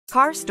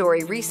Car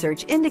Story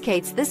research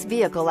indicates this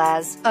vehicle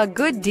as a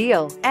good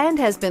deal and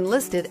has been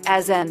listed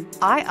as an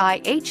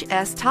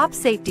IIHS top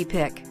safety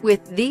pick with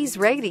these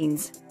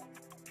ratings.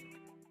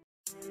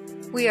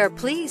 We are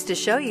pleased to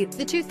show you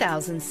the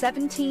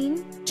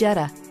 2017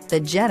 Jetta.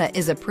 The Jetta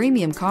is a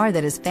premium car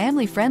that is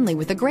family-friendly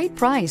with a great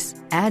price,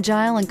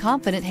 agile and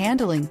confident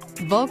handling.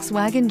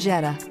 Volkswagen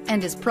Jetta,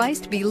 and is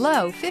priced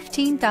below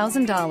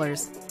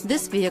 $15,000.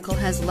 This vehicle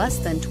has less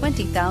than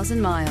 20,000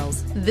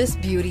 miles. This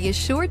beauty is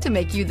sure to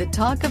make you the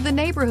talk of the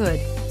neighborhood.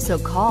 So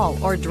call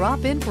or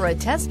drop in for a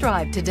test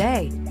drive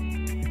today.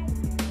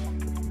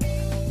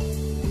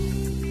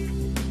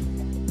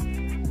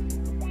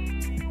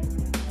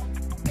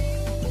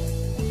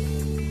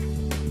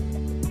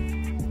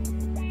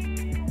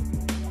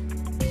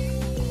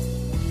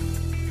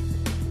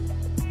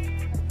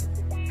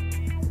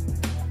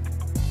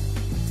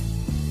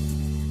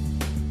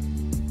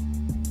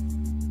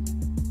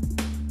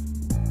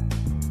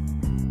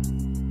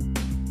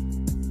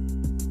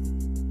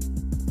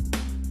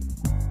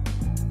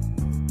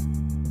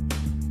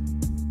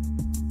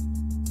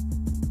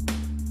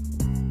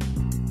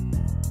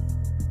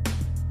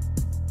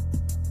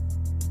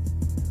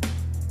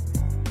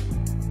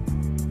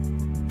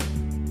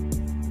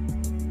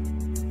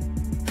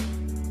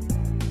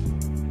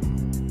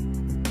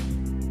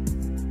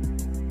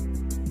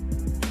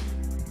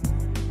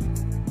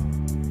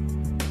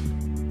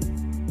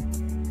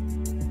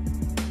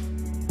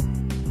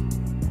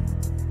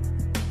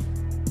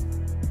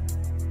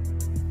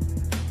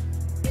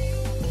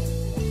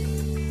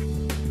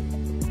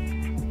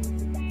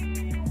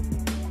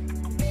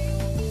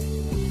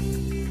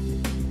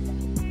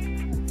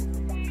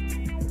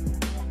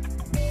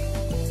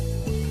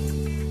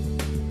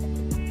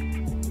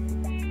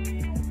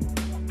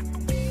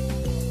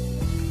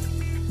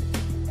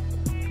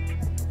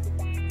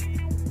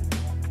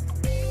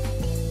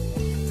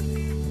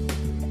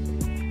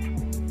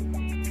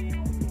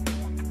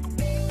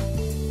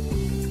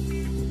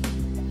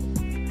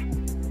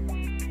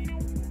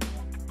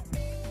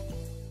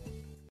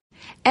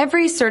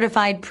 Every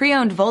certified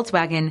pre-owned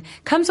Volkswagen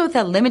comes with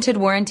a limited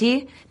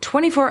warranty,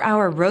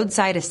 24-hour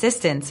roadside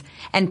assistance,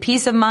 and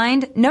peace of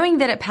mind knowing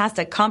that it passed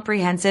a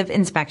comprehensive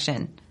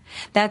inspection.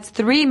 That's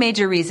 3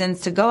 major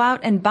reasons to go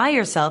out and buy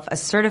yourself a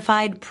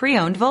certified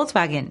pre-owned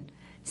Volkswagen.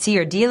 See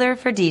your dealer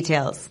for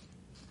details.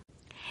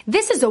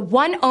 This is a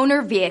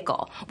one-owner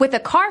vehicle with a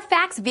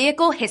Carfax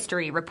Vehicle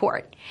History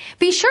Report.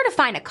 Be sure to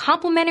find a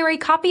complimentary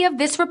copy of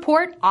this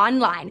report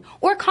online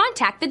or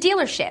contact the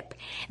dealership.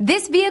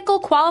 This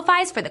vehicle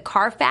qualifies for the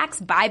Carfax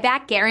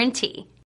Buyback Guarantee.